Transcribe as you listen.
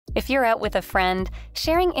If you're out with a friend,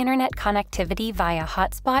 sharing internet connectivity via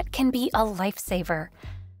Hotspot can be a lifesaver.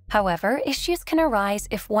 However, issues can arise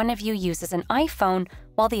if one of you uses an iPhone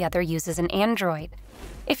while the other uses an Android.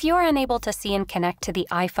 If you're unable to see and connect to the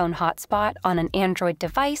iPhone hotspot on an Android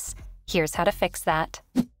device, here's how to fix that.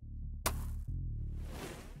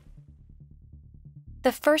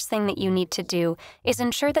 The first thing that you need to do is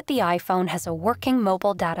ensure that the iPhone has a working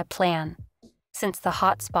mobile data plan. Since the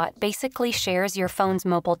hotspot basically shares your phone's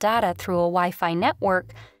mobile data through a Wi-Fi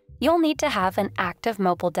network, you'll need to have an active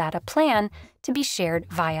mobile data plan to be shared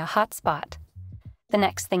via hotspot. The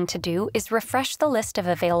next thing to do is refresh the list of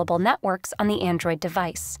available networks on the Android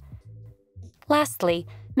device. Lastly,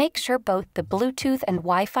 make sure both the Bluetooth and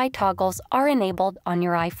Wi-Fi toggles are enabled on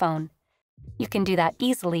your iPhone. You can do that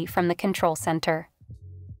easily from the Control Center.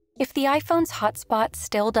 If the iPhone's hotspot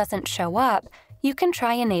still doesn't show up, you can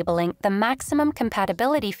try enabling the maximum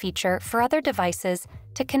compatibility feature for other devices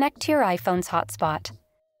to connect to your iPhone's hotspot.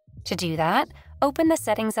 To do that, open the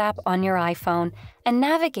Settings app on your iPhone and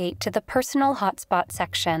navigate to the Personal Hotspot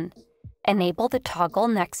section. Enable the toggle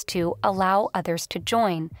next to Allow Others to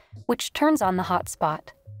Join, which turns on the hotspot.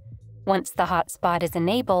 Once the hotspot is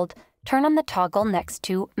enabled, turn on the toggle next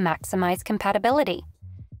to Maximize Compatibility.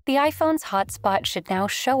 The iPhone's hotspot should now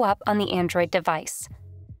show up on the Android device.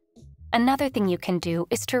 Another thing you can do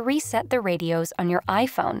is to reset the radios on your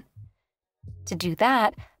iPhone. To do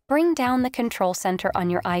that, bring down the Control Center on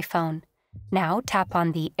your iPhone. Now tap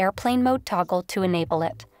on the Airplane Mode toggle to enable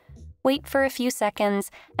it. Wait for a few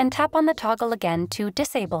seconds and tap on the toggle again to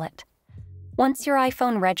disable it. Once your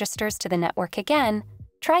iPhone registers to the network again,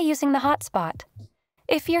 try using the hotspot.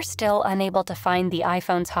 If you're still unable to find the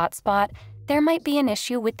iPhone's hotspot, there might be an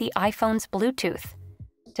issue with the iPhone's Bluetooth.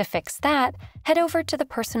 To fix that, head over to the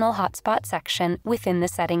Personal Hotspot section within the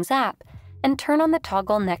Settings app and turn on the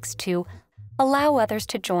toggle next to Allow Others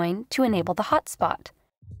to Join to enable the hotspot.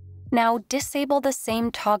 Now disable the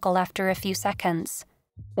same toggle after a few seconds.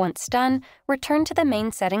 Once done, return to the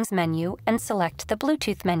main Settings menu and select the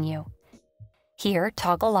Bluetooth menu. Here,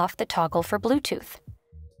 toggle off the toggle for Bluetooth.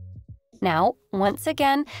 Now, once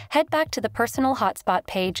again, head back to the Personal Hotspot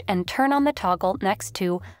page and turn on the toggle next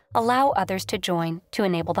to Allow Others to Join to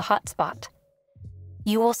enable the hotspot.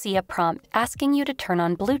 You will see a prompt asking you to turn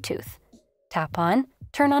on Bluetooth. Tap on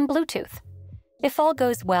Turn on Bluetooth. If all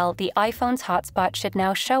goes well, the iPhone's hotspot should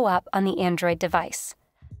now show up on the Android device.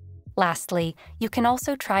 Lastly, you can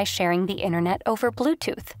also try sharing the internet over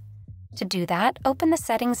Bluetooth. To do that, open the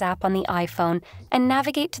Settings app on the iPhone and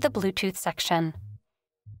navigate to the Bluetooth section.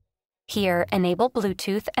 Here, enable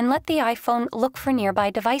Bluetooth and let the iPhone look for nearby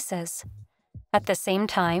devices. At the same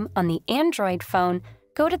time, on the Android phone,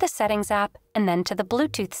 go to the Settings app and then to the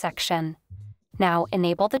Bluetooth section. Now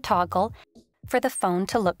enable the toggle for the phone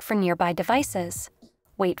to look for nearby devices.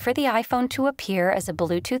 Wait for the iPhone to appear as a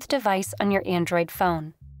Bluetooth device on your Android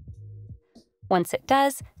phone. Once it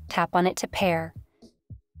does, tap on it to pair.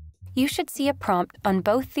 You should see a prompt on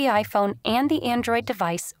both the iPhone and the Android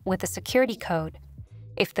device with a security code.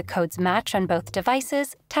 If the codes match on both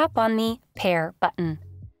devices, tap on the Pair button.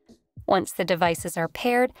 Once the devices are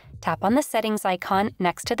paired, tap on the Settings icon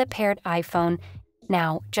next to the paired iPhone.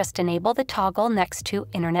 Now, just enable the toggle next to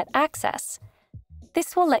Internet Access.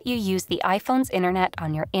 This will let you use the iPhone's internet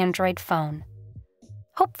on your Android phone.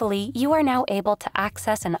 Hopefully, you are now able to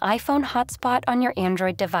access an iPhone hotspot on your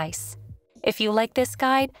Android device. If you like this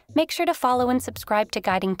guide, make sure to follow and subscribe to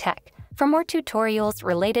Guiding Tech for more tutorials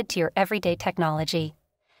related to your everyday technology.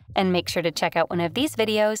 And make sure to check out one of these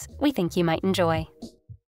videos we think you might enjoy.